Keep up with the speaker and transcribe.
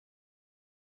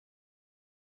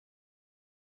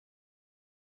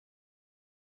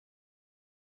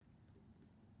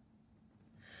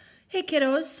Hey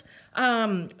kiddos,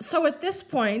 so at this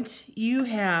point you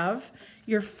have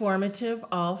your formative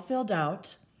all filled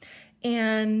out,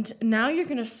 and now you're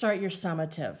going to start your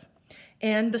summative.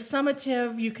 And the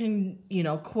summative, you can,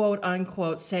 quote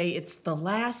unquote say it's the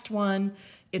last one.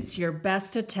 It's your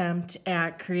best attempt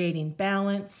at creating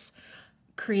balance,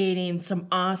 creating some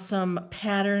awesome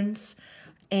patterns,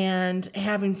 and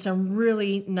having some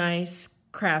really nice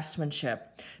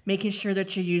craftsmanship, making sure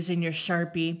that you're using your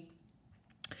Sharpie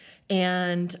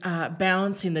and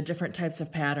balancing the different types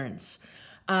of patterns.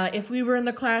 If we were in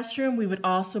the classroom, we would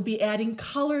also be adding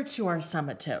color to our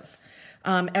summative.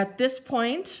 At this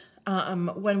point,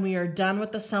 when we are done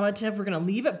with the summative, we're going to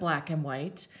leave it black and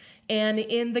white. And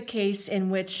in the case in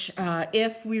which,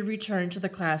 if we return to the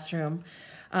classroom,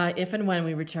 if and when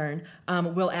we return,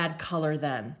 we'll add color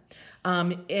then.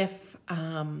 As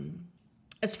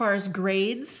far as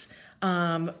grades,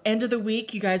 end of the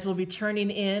week, you guys will be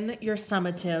turning in your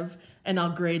summative, and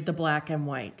I'll grade the black and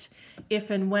white.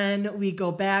 If and when we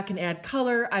go back and add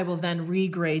color, I will then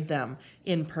regrade them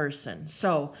in person.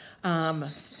 So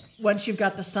once you've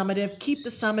got the summative, keep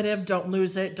the summative, don't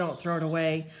lose it, don't throw it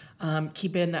away.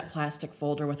 Keep it in that plastic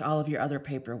folder with all of your other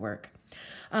paperwork.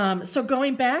 So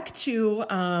going back to,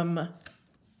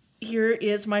 here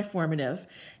is my formative,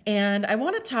 and I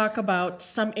want to talk about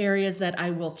some areas that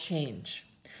I will change.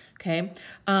 Okay,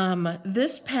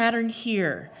 this pattern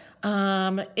here,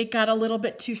 it got a little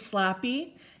bit too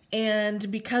sloppy, and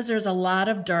because there's a lot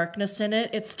of darkness in it,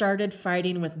 it started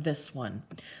fighting with this one.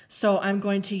 So I'm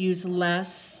going to use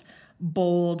less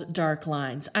bold dark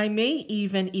lines. I may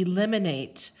even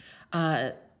eliminate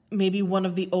maybe one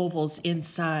of the ovals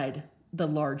inside the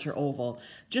larger oval,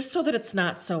 just so that it's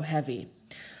not so heavy.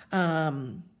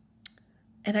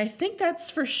 And I think that's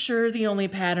for sure the only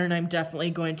pattern I'm definitely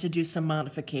going to do some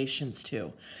modifications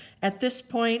to. At this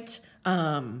point,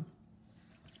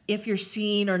 if you're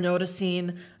seeing or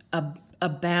noticing a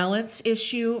balance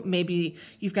issue, maybe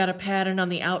you've got a pattern on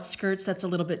the outskirts that's a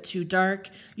little bit too dark,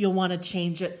 you'll want to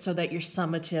change it so that your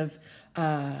summative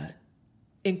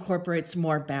incorporates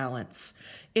more balance.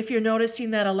 If you're noticing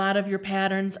that a lot of your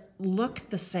patterns look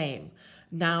the same,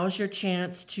 now's your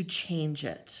chance to change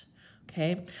it.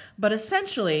 Okay, but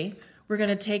essentially, we're going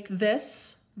to take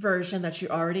this version that you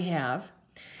already have,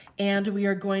 and we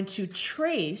are going to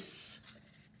trace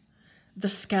the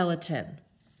skeleton.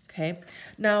 Okay,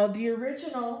 now the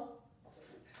original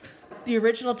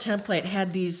template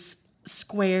had these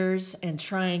squares and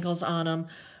triangles on them.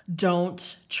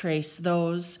 Don't trace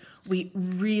those. We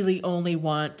really only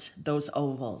want those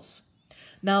ovals.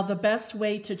 Now, the best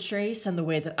way to trace, and the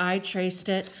way that I traced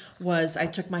it, was I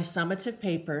took my summative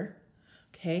paper.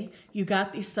 Okay, you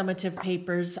got these summative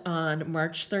papers on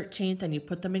March 13th and you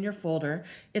put them in your folder.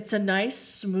 It's a nice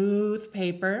smooth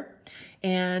paper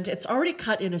and it's already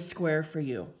cut in a square for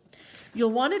you. You'll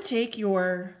want to take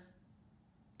your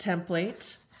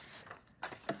template,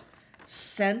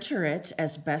 center it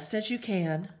as best as you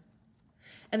can,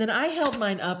 and then I held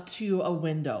mine up to a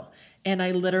window and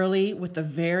I literally, with a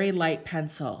very light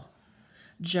pencil,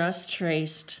 just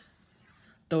traced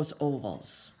those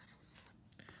ovals.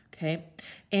 Okay,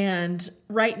 and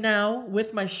right now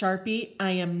with my Sharpie,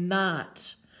 I am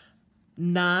not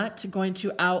going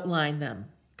to outline them.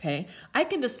 Okay, I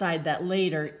can decide that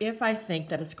later if I think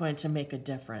that it's going to make a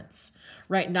difference.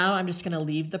 Right now, I'm just going to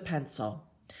leave the pencil.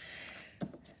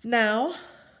 Now,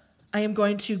 I am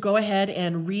going to go ahead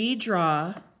and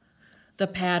redraw the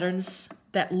patterns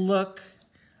that look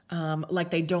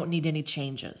like they don't need any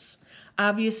changes.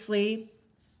 Obviously,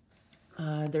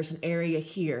 there's an area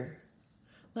here.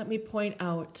 Let me point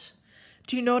out,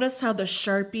 do you notice how the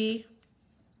Sharpie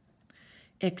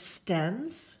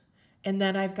extends? And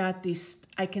then I've got these,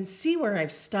 I can see where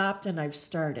I've stopped and I've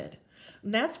started.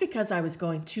 And that's because I was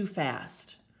going too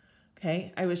fast.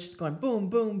 Okay, I was just going boom,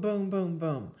 boom, boom, boom,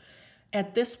 boom.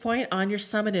 At this point on your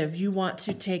summative, you want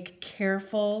to take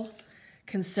careful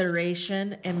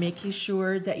consideration and making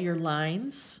sure that your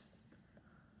lines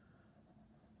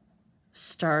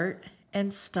start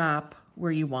and stop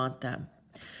where you want them.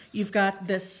 You've got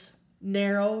this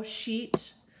narrow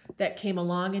sheet that came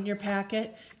along in your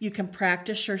packet. You can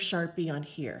practice your Sharpie on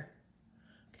here.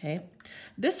 Okay.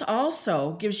 This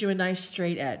also gives you a nice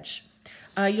straight edge.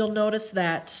 You'll notice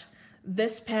that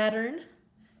this pattern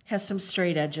has some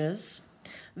straight edges.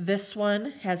 This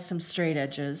one has some straight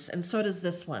edges, and so does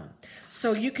this one.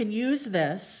 So you can use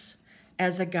this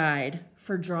as a guide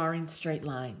for drawing straight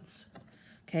lines.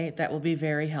 Okay, that will be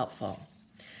very helpful.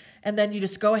 And then you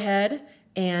just go ahead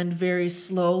and very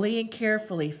slowly and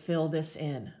carefully fill this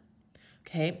in.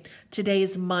 Okay,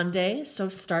 today's Monday, so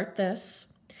start this.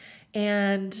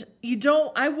 And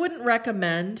I wouldn't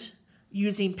recommend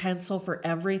using pencil for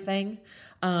everything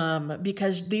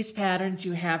because these patterns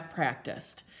you have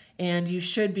practiced and you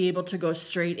should be able to go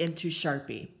straight into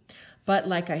Sharpie. But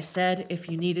like I said, if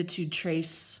you needed to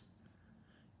trace,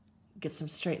 get some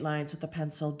straight lines with a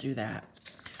pencil, do that.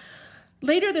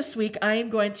 Later this week, I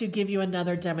am going to give you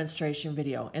another demonstration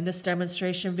video. And this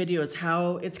demonstration video is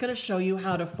it's going to show you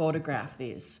how to photograph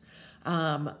these.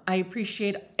 I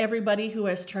appreciate everybody who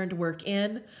has turned work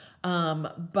in,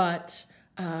 but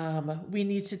we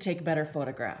need to take better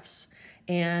photographs.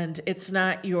 And it's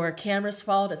not your camera's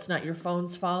fault. It's not your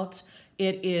phone's fault.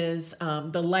 It is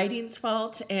the lighting's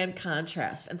fault and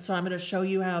contrast. And so I'm going to show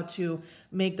you how to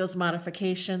make those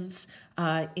modifications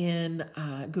in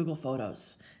Google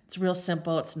Photos. It's real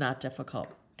simple. It's not difficult.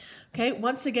 Okay,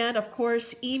 once again, of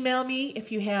course, email me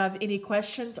if you have any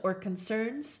questions or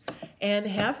concerns, and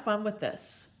have fun with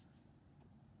this.